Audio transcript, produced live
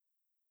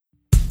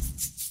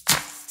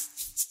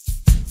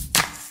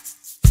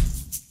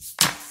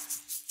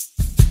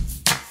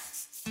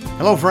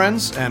Hello,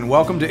 friends, and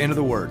welcome to Into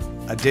the Word,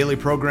 a daily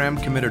program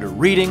committed to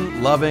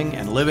reading, loving,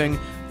 and living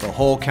the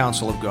whole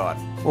counsel of God.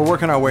 We're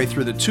working our way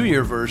through the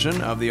 2-year version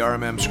of the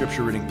RMM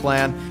Scripture Reading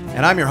Plan,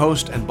 and I'm your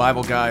host and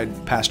Bible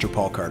guide, Pastor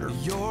Paul Carter.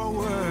 Your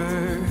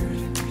word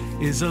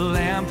is a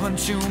lamp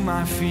unto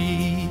my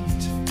feet.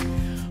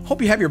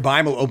 Hope you have your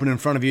Bible open in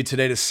front of you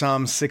today to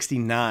Psalm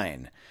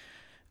 69.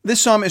 This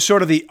psalm is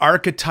sort of the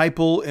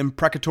archetypal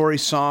imprecatory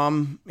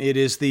psalm. It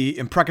is the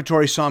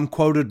imprecatory psalm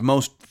quoted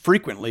most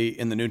frequently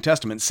in the New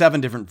Testament. 7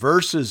 different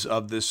verses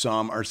of this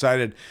psalm are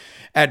cited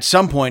at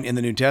some point in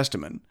the New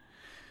Testament.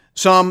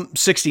 Psalm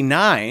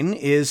 69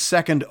 is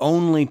second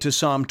only to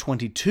Psalm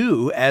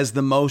 22 as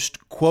the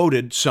most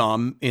quoted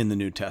psalm in the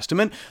New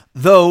Testament,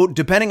 though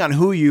depending on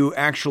who you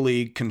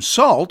actually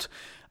consult,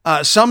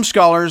 some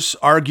scholars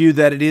argue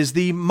that it is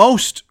the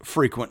most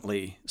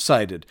frequently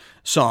cited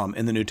psalm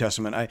in the New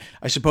Testament.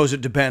 I suppose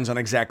it depends on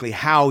exactly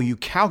how you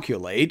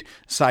calculate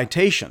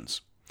citations.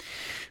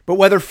 But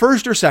whether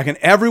first or second,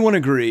 everyone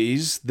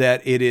agrees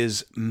that it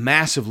is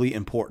massively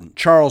important.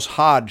 Charles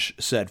Hodge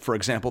said, for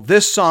example,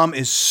 this psalm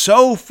is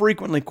so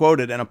frequently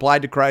quoted and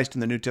applied to Christ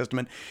in the New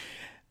Testament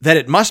that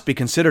it must be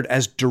considered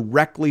as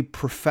directly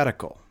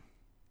prophetical.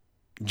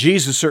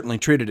 Jesus certainly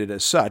treated it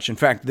as such. In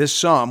fact, this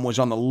psalm was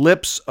on the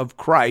lips of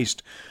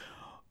Christ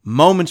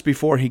moments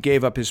before he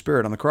gave up his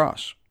spirit on the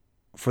cross.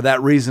 For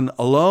that reason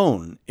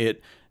alone,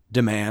 it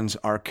demands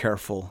our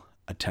careful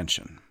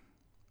attention.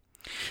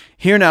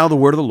 Hear now the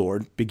word of the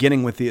Lord,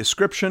 beginning with the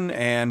ascription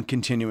and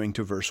continuing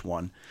to verse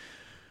 1.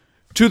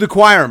 To the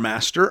choir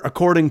master,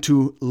 according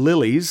to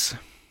lilies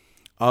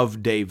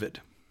of David.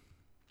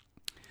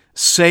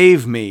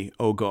 Save me,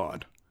 O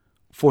God,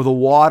 for the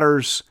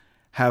waters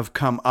have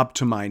come up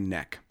to my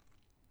neck.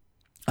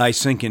 I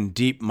sink in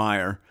deep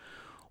mire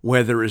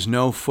where there is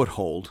no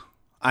foothold.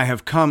 I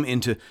have come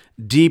into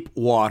deep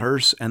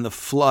waters, and the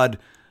flood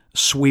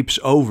sweeps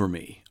over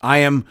me. I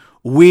am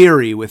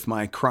weary with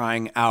my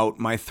crying out.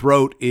 My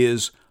throat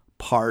is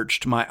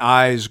parched. My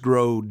eyes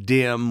grow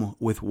dim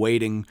with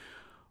waiting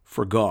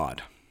for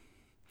God.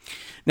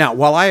 Now,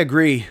 while I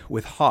agree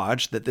with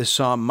Hodge that this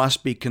psalm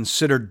must be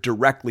considered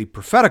directly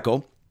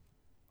prophetical,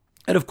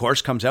 it of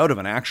course comes out of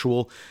an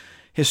actual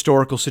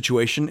historical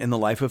situation in the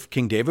life of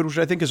King David, which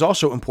I think is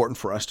also important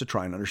for us to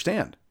try and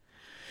understand.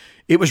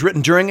 It was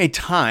written during a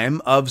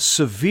time of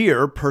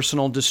severe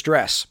personal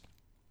distress.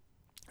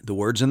 The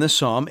words in this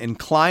psalm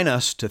incline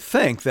us to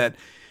think that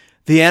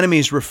the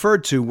enemies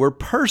referred to were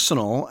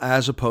personal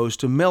as opposed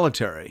to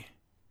military.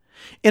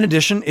 In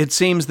addition, it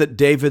seems that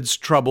David's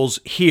troubles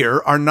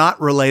here are not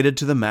related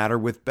to the matter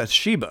with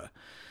Bathsheba.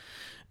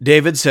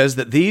 David says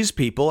that these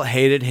people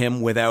hated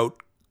him without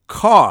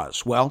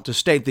cause. Well, to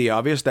state the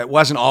obvious, that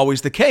wasn't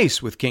always the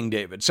case with King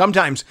David.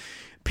 Sometimes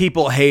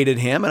people hated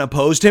him and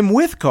opposed him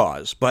with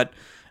cause, but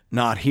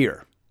not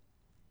here.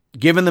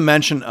 Given the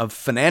mention of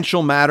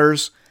financial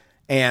matters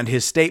and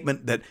his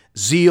statement that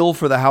zeal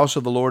for the house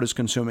of the Lord is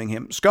consuming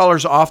him,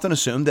 scholars often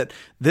assume that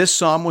this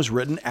psalm was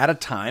written at a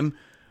time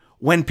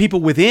when people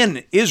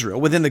within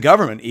Israel, within the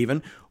government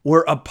even,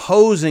 were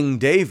opposing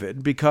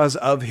David because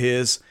of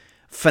his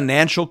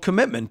financial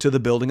commitment to the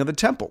building of the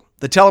temple.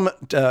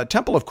 The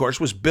temple, of course,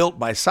 was built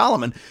by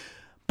Solomon,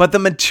 but the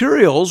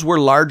materials were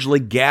largely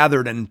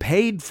gathered and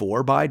paid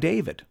for by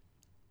David.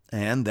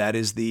 And that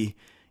is the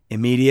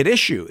immediate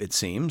issue, it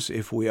seems,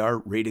 if we are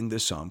reading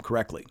this psalm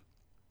correctly.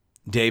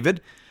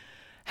 David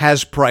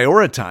has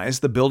prioritized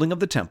the building of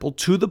the temple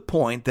to the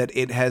point that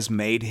it has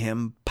made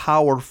him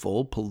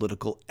powerful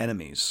political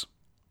enemies.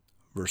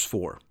 Verse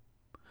 4.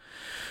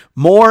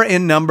 More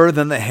in number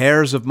than the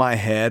hairs of my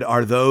head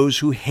are those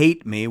who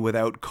hate me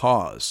without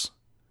cause.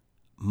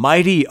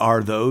 Mighty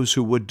are those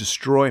who would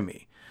destroy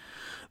me,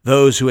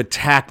 those who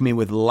attack me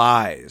with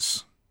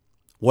lies.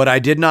 What I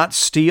did not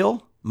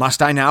steal,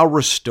 must I now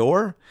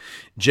restore?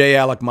 J.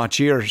 Alec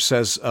Machir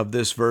says of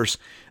this verse,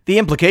 the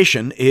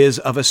implication is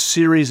of a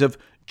series of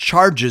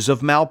charges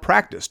of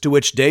malpractice, to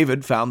which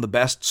David found the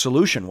best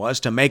solution was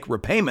to make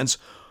repayments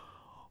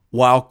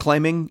while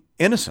claiming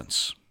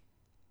innocence.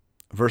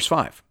 Verse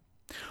 5.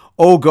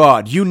 O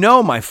God, you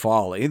know my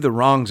folly. The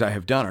wrongs I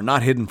have done are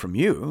not hidden from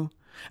you.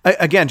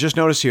 Again, just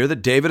notice here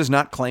that David is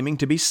not claiming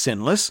to be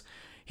sinless.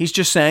 He's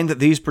just saying that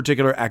these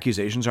particular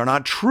accusations are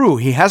not true.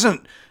 He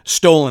hasn't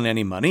stolen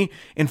any money.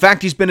 In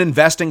fact, he's been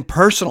investing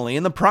personally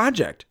in the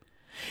project.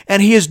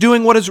 And he is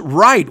doing what is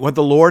right, what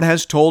the Lord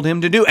has told him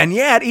to do. And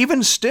yet,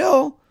 even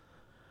still,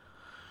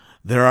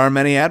 there are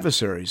many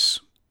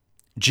adversaries.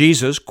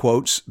 Jesus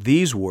quotes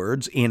these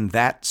words in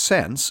that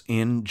sense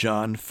in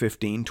John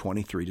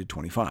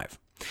 15:23-25.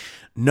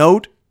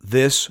 Note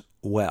this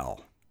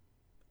well.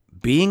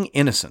 Being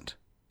innocent,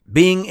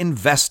 being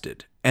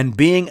invested, and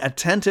being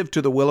attentive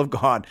to the will of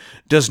God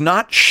does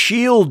not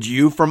shield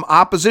you from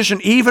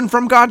opposition, even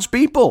from God's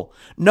people.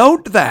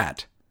 Note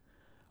that.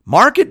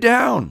 Mark it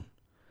down.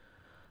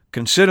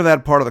 Consider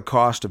that part of the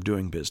cost of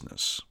doing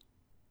business.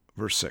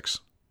 Verse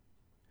 6.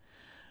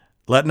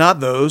 Let not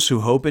those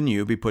who hope in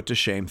you be put to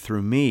shame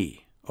through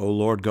me, O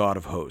Lord God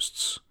of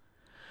hosts.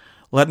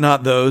 Let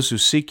not those who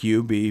seek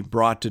you be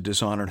brought to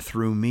dishonor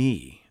through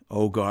me,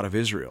 O God of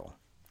Israel.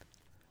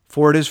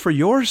 For it is for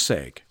your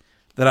sake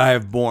that I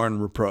have borne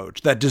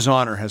reproach, that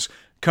dishonor has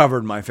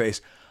covered my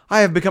face. I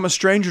have become a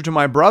stranger to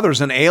my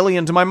brothers, an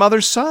alien to my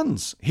mother's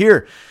sons.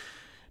 Here,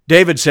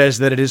 David says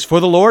that it is for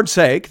the Lord's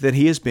sake that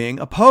he is being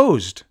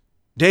opposed.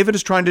 David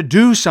is trying to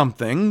do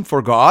something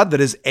for God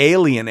that is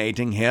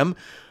alienating him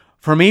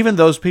from even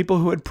those people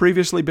who had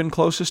previously been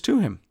closest to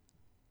him.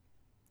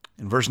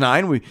 In verse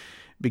 9, we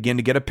begin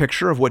to get a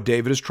picture of what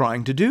David is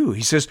trying to do.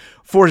 He says,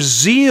 "For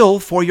zeal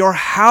for your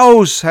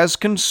house has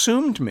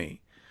consumed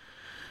me,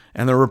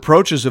 and the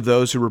reproaches of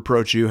those who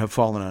reproach you have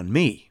fallen on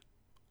me.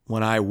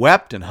 When I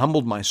wept and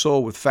humbled my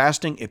soul with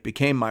fasting, it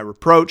became my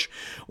reproach.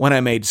 When I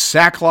made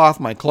sackcloth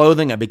my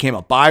clothing, I became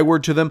a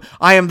byword to them.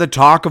 I am the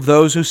talk of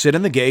those who sit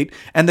in the gate,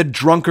 and the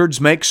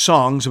drunkards make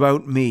songs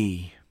about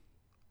me."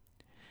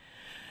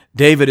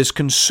 David is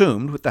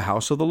consumed with the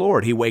house of the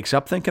Lord. He wakes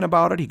up thinking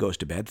about it. He goes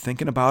to bed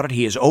thinking about it.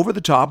 He is over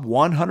the top,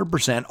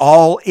 100%,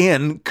 all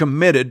in,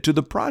 committed to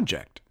the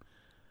project.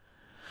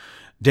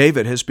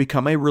 David has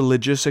become a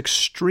religious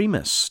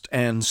extremist,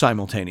 and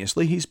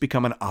simultaneously he's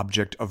become an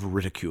object of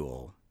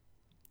ridicule.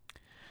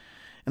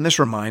 And this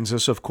reminds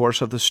us, of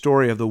course, of the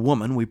story of the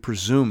woman, we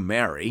presume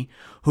Mary,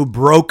 who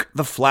broke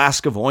the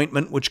flask of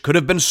ointment which could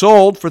have been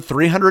sold for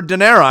 300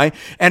 denarii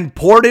and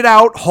poured it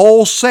out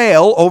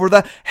wholesale over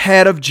the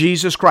head of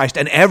Jesus Christ.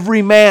 And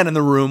every man in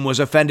the room was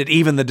offended,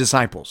 even the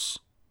disciples,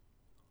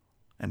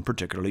 and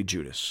particularly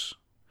Judas.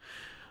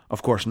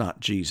 Of course, not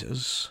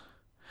Jesus.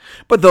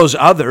 But those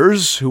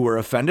others who were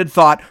offended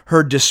thought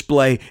her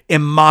display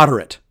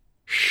immoderate,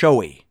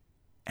 showy,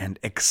 and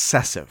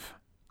excessive,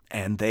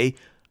 and they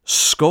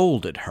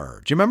scolded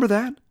her. Do you remember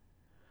that?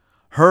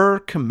 Her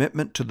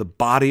commitment to the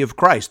body of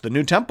Christ, the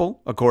new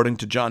temple, according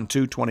to John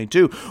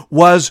 2:22,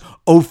 was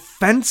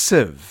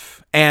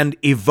offensive and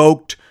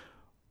evoked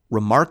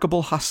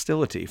remarkable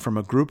hostility from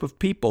a group of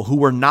people who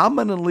were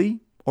nominally,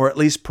 or at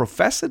least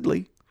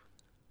professedly,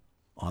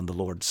 on the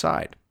Lord's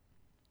side.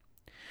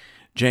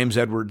 James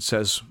Edwards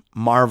says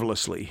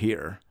marvelously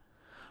here,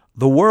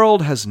 "The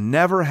world has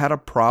never had a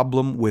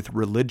problem with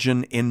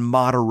religion in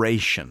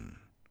moderation.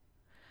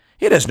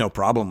 It has no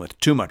problem with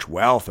too much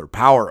wealth or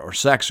power or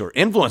sex or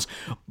influence,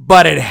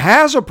 but it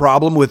has a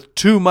problem with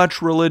too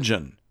much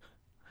religion.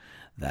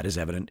 That is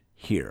evident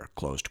here."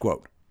 Closed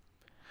quote.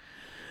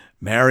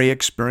 Mary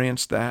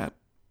experienced that,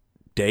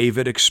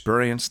 David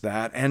experienced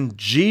that, and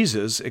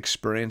Jesus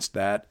experienced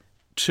that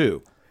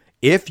too.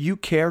 If you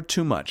care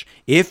too much,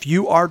 if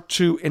you are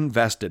too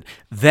invested,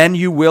 then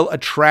you will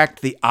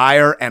attract the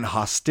ire and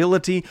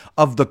hostility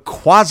of the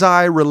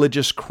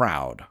quasi-religious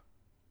crowd,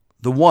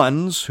 the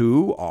ones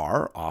who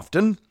are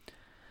often,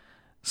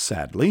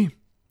 sadly,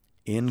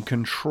 in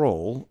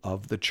control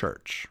of the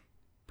church.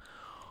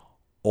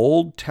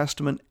 Old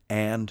Testament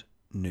and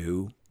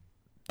New,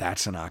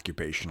 that's an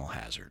occupational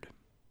hazard.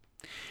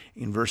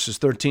 In verses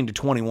 13 to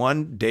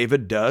 21,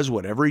 David does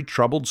what every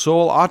troubled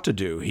soul ought to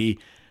do. He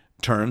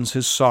turns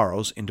his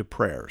sorrows into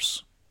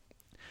prayers.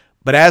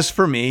 "But as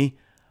for me,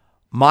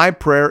 my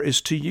prayer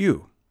is to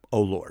you,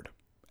 O Lord.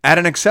 At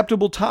an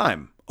acceptable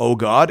time, O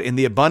God, in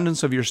the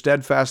abundance of your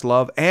steadfast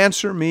love,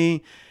 answer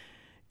me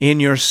in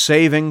your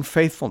saving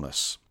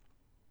faithfulness.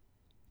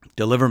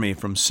 Deliver me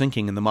from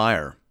sinking in the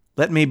mire.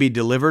 Let me be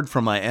delivered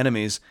from my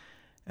enemies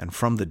and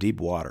from the deep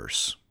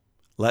waters.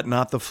 Let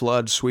not the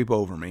flood sweep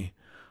over me,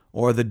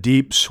 or the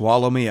deep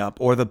swallow me up,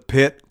 or the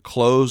pit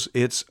close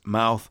its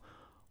mouth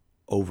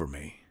over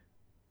me.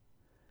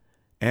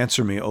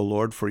 Answer me, O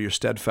Lord, for your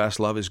steadfast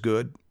love is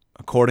good.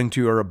 According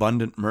to your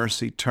abundant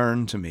mercy,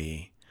 turn to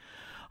me.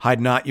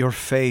 Hide not your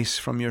face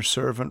from your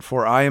servant,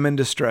 for I am in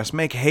distress.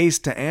 Make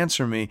haste to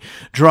answer me.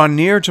 Draw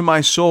near to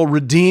my soul.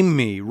 Redeem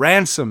me.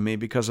 Ransom me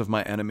because of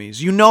my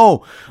enemies. You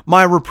know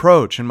my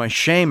reproach and my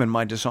shame and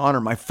my dishonor.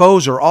 My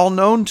foes are all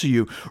known to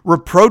you.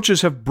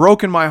 Reproaches have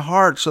broken my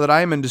heart so that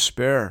I am in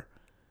despair.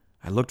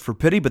 I looked for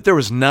pity, but there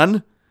was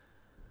none,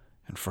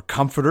 and for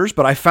comforters,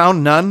 but I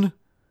found none.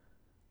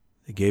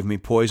 They gave me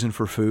poison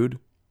for food,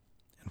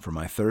 and for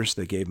my thirst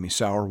they gave me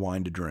sour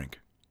wine to drink."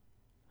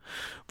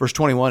 Verse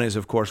 21 is,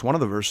 of course, one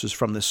of the verses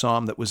from this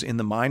psalm that was in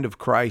the mind of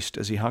Christ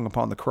as he hung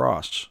upon the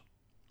cross.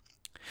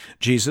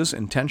 Jesus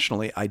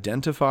intentionally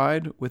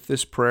identified with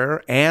this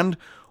prayer and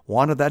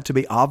wanted that to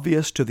be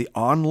obvious to the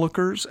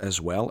onlookers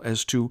as well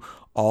as to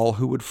all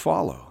who would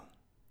follow.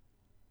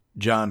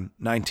 John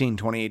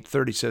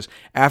 19:28-30 says,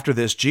 "After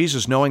this,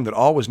 Jesus, knowing that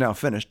all was now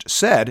finished,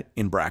 said,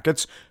 in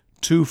brackets,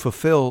 to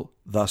fulfill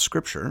the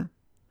scripture,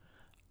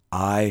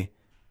 I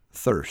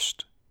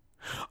thirst.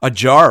 A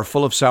jar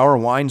full of sour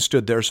wine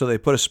stood there, so they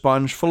put a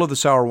sponge full of the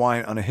sour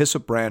wine on a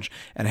hyssop branch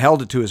and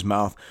held it to his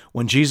mouth.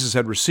 When Jesus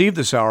had received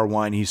the sour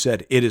wine, he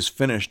said, 'It is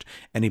finished,'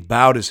 and he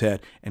bowed his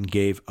head and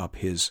gave up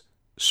his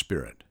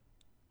spirit."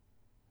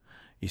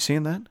 You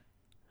seeing that?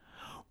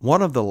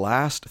 One of the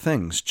last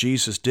things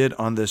Jesus did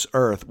on this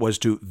earth was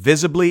to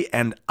visibly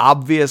and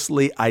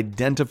obviously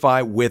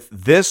identify with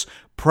this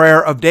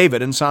prayer of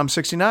David in Psalm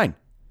 69.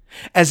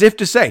 As if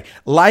to say,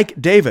 like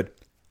David,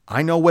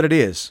 I know what it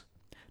is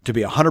to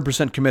be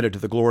 100% committed to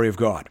the glory of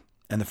God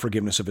and the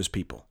forgiveness of his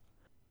people.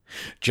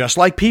 Just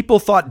like people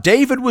thought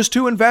David was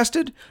too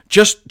invested,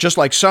 just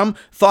like some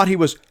thought he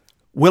was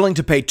willing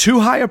to pay too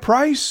high a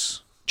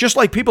price, just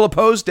like people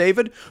opposed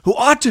David, who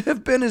ought to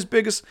have been his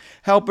biggest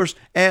helpers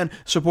and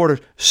supporters,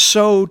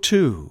 so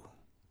too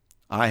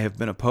I have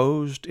been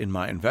opposed in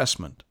my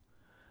investment,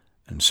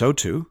 and so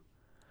too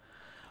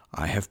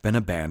I have been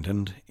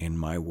abandoned in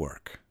my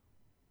work.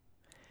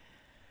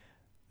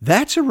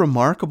 That's a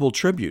remarkable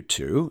tribute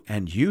to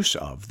and use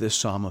of this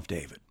Psalm of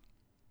David.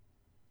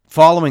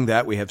 Following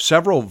that, we have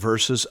several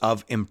verses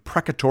of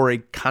imprecatory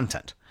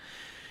content.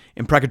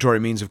 Imprecatory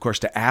means, of course,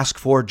 to ask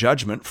for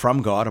judgment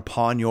from God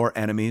upon your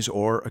enemies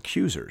or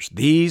accusers.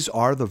 These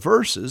are the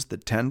verses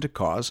that tend to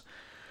cause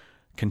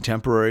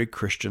contemporary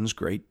Christians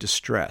great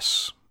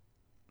distress.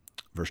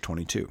 Verse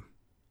 22,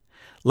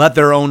 let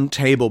their own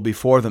table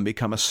before them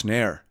become a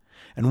snare,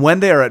 and when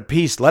they are at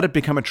peace, let it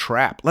become a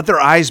trap. Let their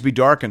eyes be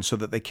darkened so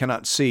that they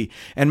cannot see,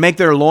 and make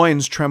their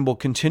loins tremble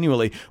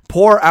continually.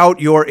 Pour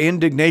out your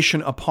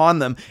indignation upon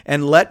them,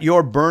 and let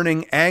your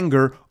burning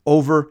anger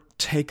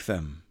overtake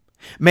them.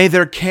 May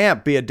their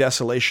camp be a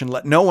desolation.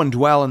 Let no one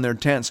dwell in their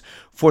tents,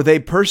 for they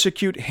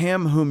persecute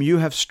him whom you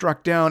have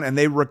struck down, and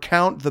they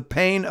recount the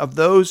pain of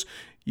those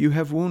you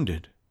have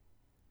wounded.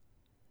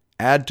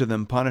 Add to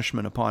them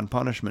punishment upon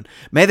punishment.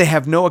 May they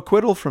have no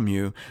acquittal from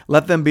you.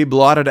 Let them be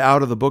blotted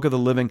out of the book of the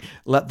living.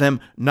 Let them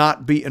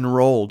not be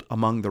enrolled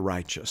among the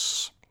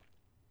righteous.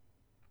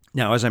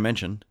 Now, as I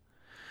mentioned,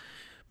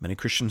 many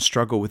Christians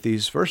struggle with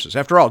these verses.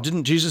 After all,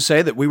 didn't Jesus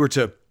say that we were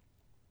to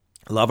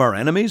love our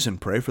enemies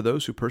and pray for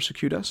those who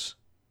persecute us?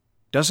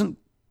 Doesn't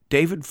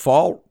David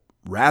fall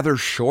rather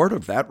short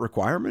of that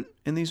requirement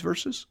in these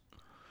verses?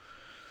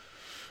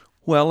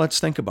 Well, let's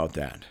think about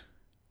that.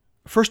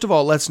 First of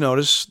all, let's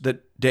notice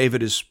that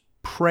David is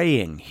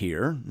praying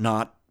here,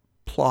 not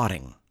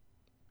plotting.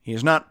 He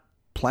is not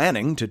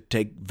planning to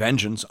take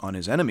vengeance on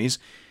his enemies.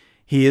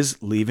 He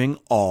is leaving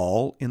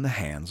all in the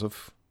hands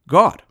of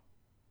God.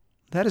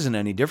 That isn't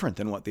any different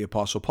than what the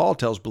Apostle Paul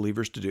tells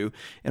believers to do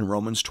in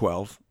Romans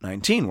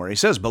 12:19, where he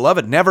says,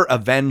 Beloved, never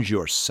avenge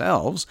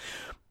yourselves,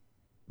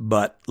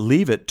 but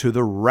leave it to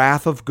the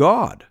wrath of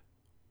God.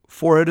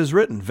 For it is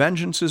written,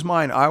 Vengeance is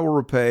mine, I will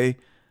repay,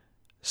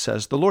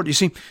 says the Lord. You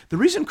see, the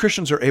reason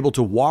Christians are able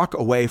to walk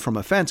away from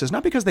offense is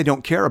not because they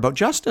don't care about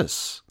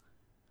justice.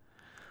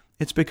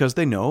 It's because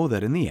they know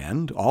that in the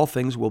end, all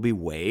things will be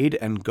weighed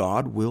and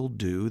God will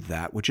do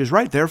that which is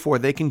right. Therefore,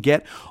 they can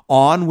get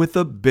on with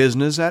the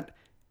business at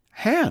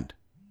hand.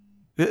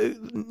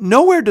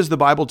 Nowhere does the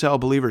Bible tell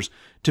believers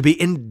to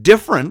be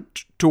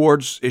indifferent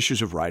towards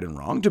issues of right and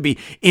wrong, to be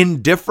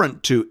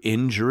indifferent to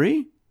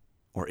injury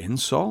or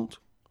insult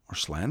or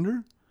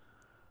slander.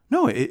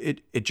 No,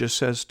 it just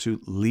says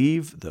to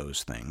leave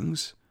those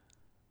things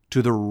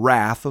to the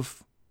wrath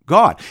of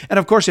God. And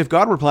of course, if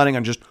God were planning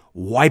on just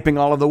wiping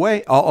all of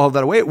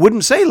that away, it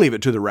wouldn't say leave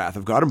it to the wrath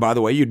of God. And by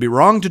the way, you'd be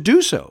wrong to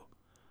do so.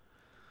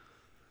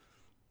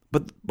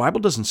 But the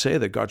Bible doesn't say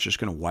that God's just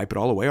going to wipe it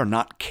all away or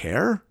not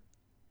care.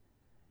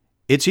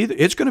 It's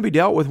going to be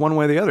dealt with one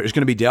way or the other. It's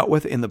going to be dealt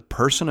with in the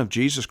person of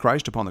Jesus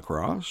Christ upon the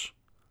cross,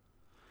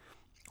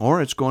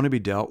 or it's going to be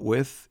dealt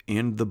with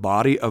in the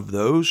body of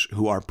those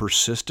who are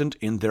persistent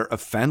in their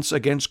offense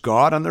against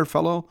God and their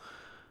fellow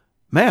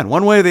man.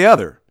 One way or the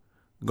other,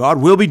 God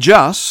will be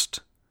just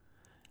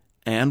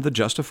and the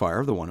justifier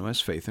of the one who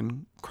has faith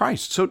in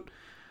Christ. So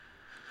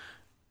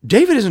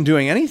David isn't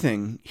doing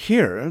anything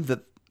here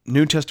that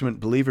New Testament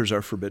believers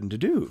are forbidden to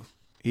do.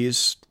 He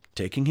is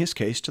taking his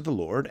case to the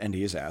Lord, and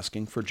he is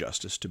asking for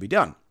justice to be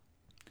done.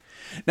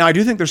 Now, I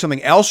do think there's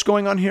something else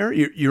going on here.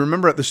 You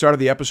remember at the start of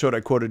the episode,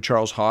 I quoted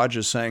Charles Hodge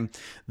as saying,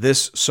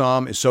 this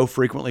psalm is so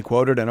frequently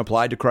quoted and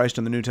applied to Christ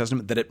in the New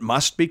Testament that it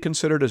must be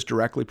considered as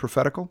directly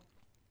prophetical.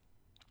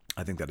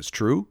 I think that is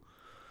true.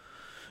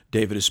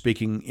 David is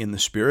speaking in the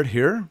Spirit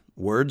here,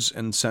 words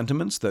and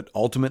sentiments that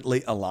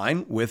ultimately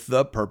align with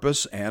the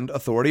purpose and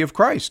authority of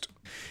Christ.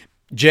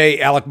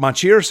 J. Alec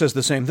Machir says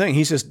the same thing.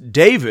 He says,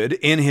 David,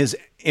 in his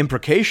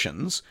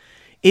imprecations,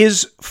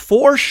 is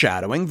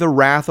foreshadowing the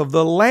wrath of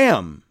the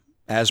Lamb,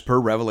 as per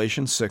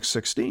Revelation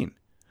 6:16,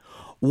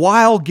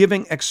 while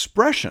giving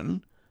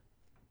expression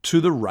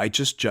to the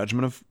righteous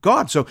judgment of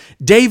God. So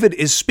David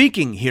is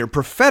speaking here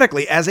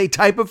prophetically as a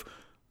type of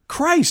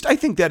Christ. I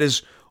think that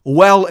is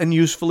well and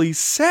usefully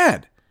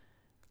said.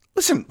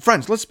 Listen,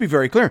 friends, let's be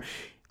very clear.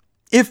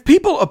 If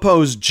people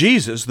oppose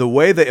Jesus the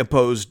way they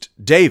opposed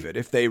David,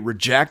 if they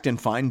reject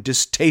and find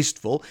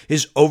distasteful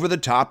his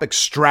over-the-top,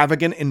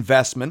 extravagant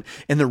investment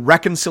in the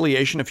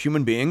reconciliation of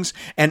human beings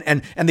and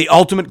the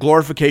ultimate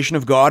glorification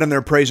of God and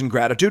their praise and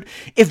gratitude,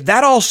 if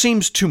that all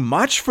seems too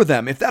much for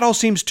them, if that all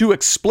seems too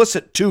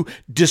explicit, too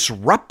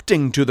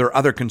disrupting to their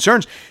other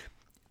concerns,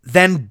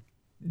 then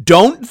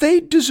don't they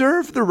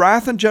deserve the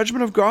wrath and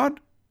judgment of God?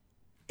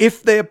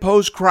 If they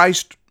oppose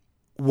Christ,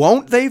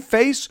 won't they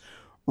face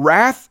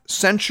wrath,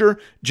 censure,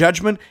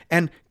 judgment,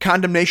 and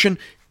condemnation?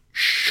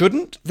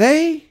 Shouldn't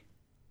they?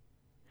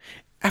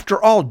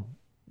 After all,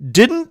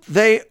 didn't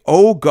they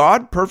owe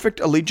God perfect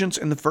allegiance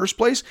in the first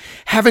place,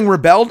 having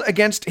rebelled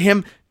against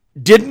him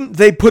Didn't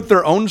they put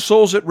their own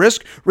souls at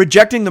risk,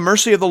 rejecting the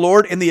mercy of the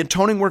Lord in the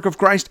atoning work of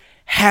Christ?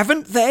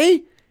 Haven't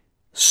they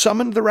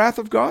summoned the wrath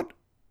of God?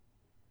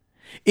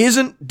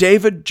 Isn't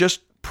David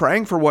just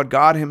praying for what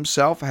God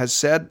himself has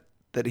said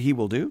that he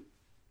will do?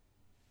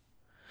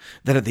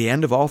 That at the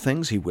end of all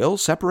things he will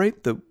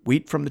separate the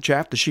wheat from the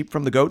chaff, the sheep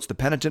from the goats, the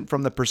penitent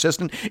from the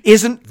persistent?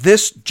 Isn't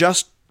this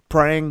just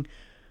praying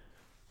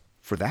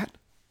for that?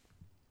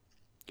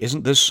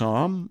 Isn't this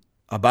psalm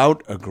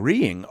about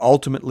agreeing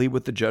ultimately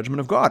with the judgment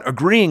of God,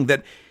 agreeing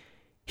that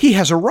he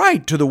has a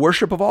right to the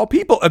worship of all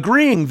people,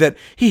 agreeing that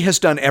he has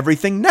done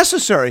everything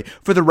necessary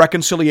for the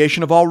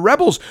reconciliation of all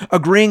rebels,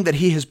 agreeing that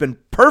he has been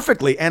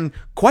perfectly and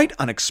quite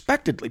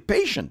unexpectedly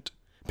patient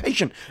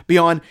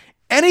beyond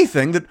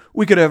anything that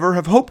we could ever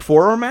have hoped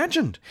for or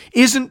imagined?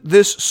 Isn't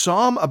this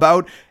psalm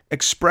about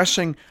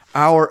expressing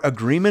our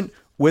agreement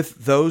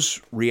with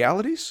those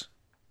realities?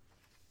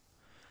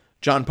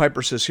 John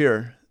Piper says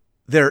here,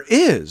 there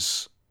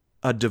is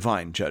a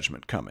divine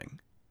judgment coming.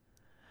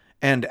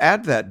 And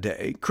at that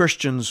day,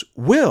 Christians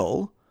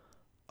will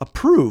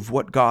approve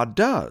what God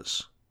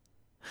does.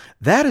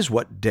 That is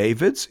what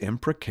David's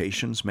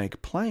imprecations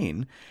make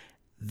plain.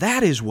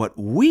 That is what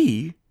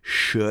we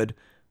should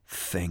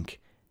think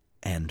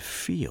and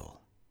feel.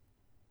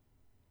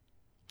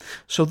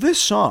 So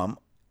this psalm,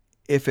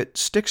 if it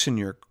sticks in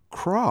your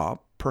craw,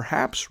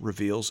 perhaps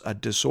reveals a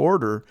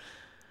disorder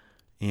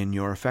in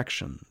your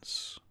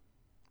affections.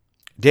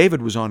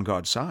 David was on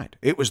God's side.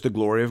 It was the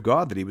glory of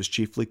God that he was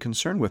chiefly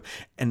concerned with,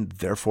 and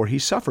therefore he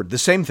suffered. The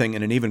same thing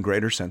in an even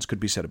greater sense could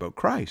be said about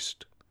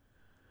Christ.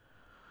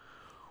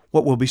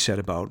 What will be said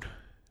about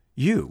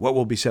you? What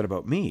will be said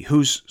about me?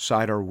 Whose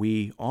side are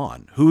we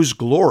on? Whose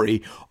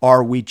glory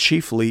are we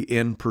chiefly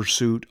in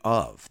pursuit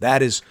of?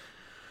 That is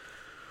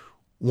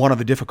one of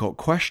the difficult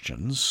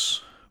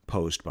questions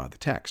posed by the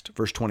text.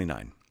 Verse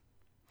 29.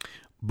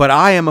 But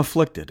I am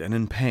afflicted and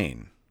in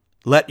pain.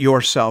 Let your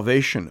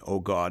salvation, O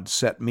God,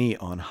 set me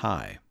on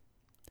high.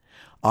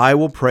 I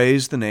will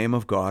praise the name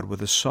of God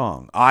with a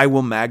song. I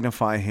will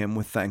magnify him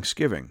with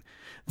thanksgiving.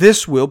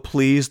 This will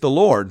please the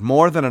Lord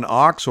more than an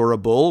ox or a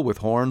bull with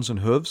horns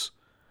and hooves.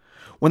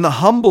 When the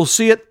humble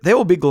see it, they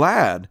will be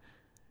glad.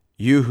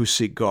 You who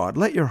seek God,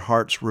 let your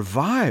hearts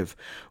revive.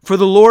 For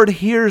the Lord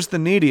hears the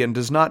needy and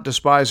does not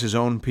despise his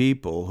own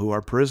people who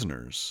are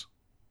prisoners.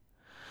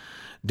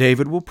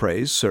 David will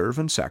praise, serve,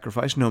 and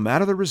sacrifice no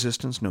matter the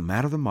resistance, no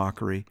matter the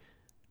mockery,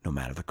 no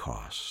matter the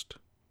cost.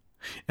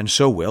 And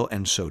so will,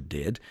 and so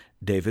did,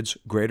 David's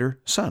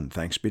greater son.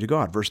 Thanks be to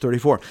God. Verse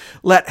 34,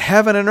 let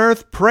heaven and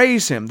earth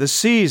praise him, the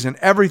seas and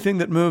everything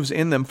that moves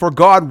in them. For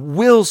God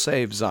will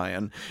save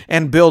Zion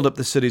and build up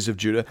the cities of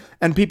Judah,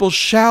 and people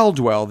shall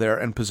dwell there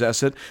and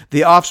possess it.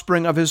 The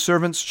offspring of his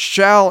servants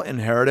shall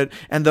inherit it,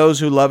 and those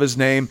who love his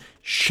name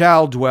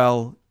shall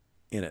dwell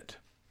in it.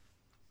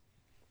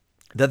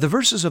 That the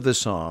verses of this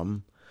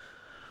psalm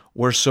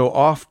were so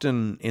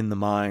often in the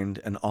mind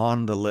and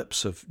on the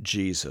lips of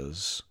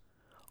Jesus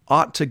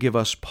ought to give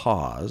us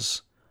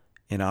pause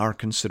in our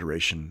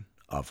consideration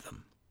of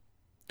them.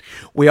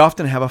 We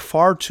often have a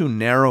far too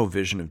narrow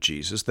vision of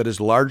Jesus that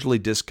is largely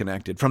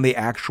disconnected from the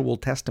actual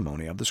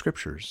testimony of the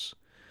Scriptures.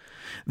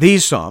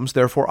 These psalms,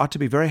 therefore, ought to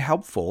be very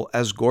helpful.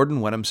 As Gordon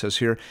Wenham says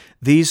here,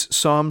 these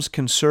psalms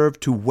can serve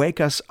to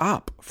wake us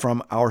up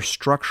from our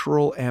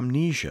structural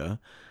amnesia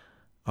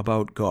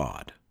about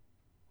God.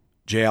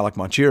 J. Alec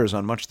Motyer is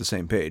on much the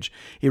same page.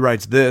 He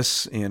writes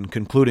this in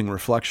concluding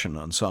reflection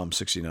on Psalm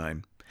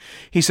 69.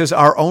 He says,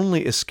 our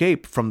only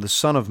escape from the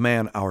Son of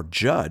Man, our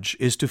Judge,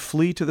 is to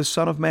flee to the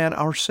Son of Man,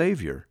 our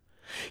Savior.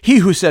 He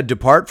who said,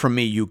 depart from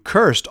me, you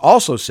cursed,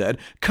 also said,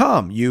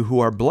 come, you who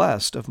are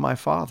blessed of my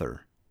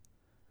Father.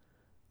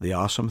 The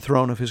awesome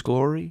throne of his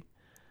glory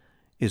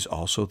is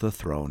also the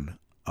throne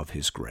of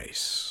his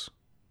grace.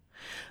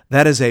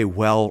 That is a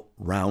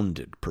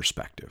well-rounded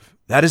perspective.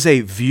 That is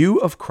a view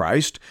of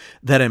Christ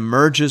that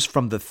emerges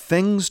from the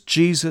things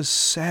Jesus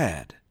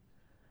said,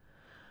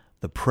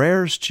 the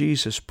prayers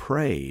Jesus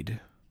prayed,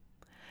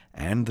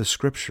 and the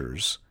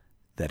Scriptures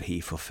that he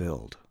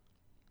fulfilled.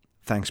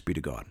 Thanks be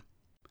to God.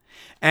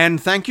 And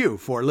thank you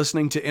for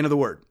listening to Into the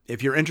Word.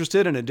 If you're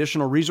interested in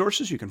additional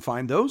resources, you can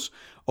find those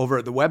over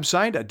at the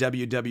website at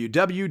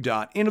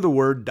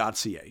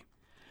www.intotheword.ca.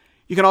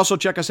 You can also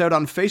check us out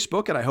on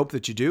Facebook, and I hope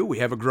that you do. We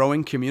have a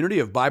growing community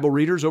of Bible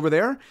readers over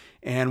there,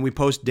 and we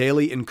post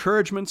daily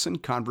encouragements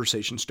and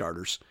conversation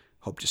starters.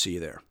 Hope to see you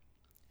there.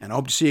 And I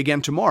hope to see you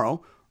again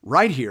tomorrow,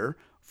 right here,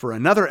 for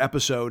another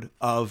episode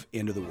of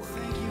Into the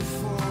Word.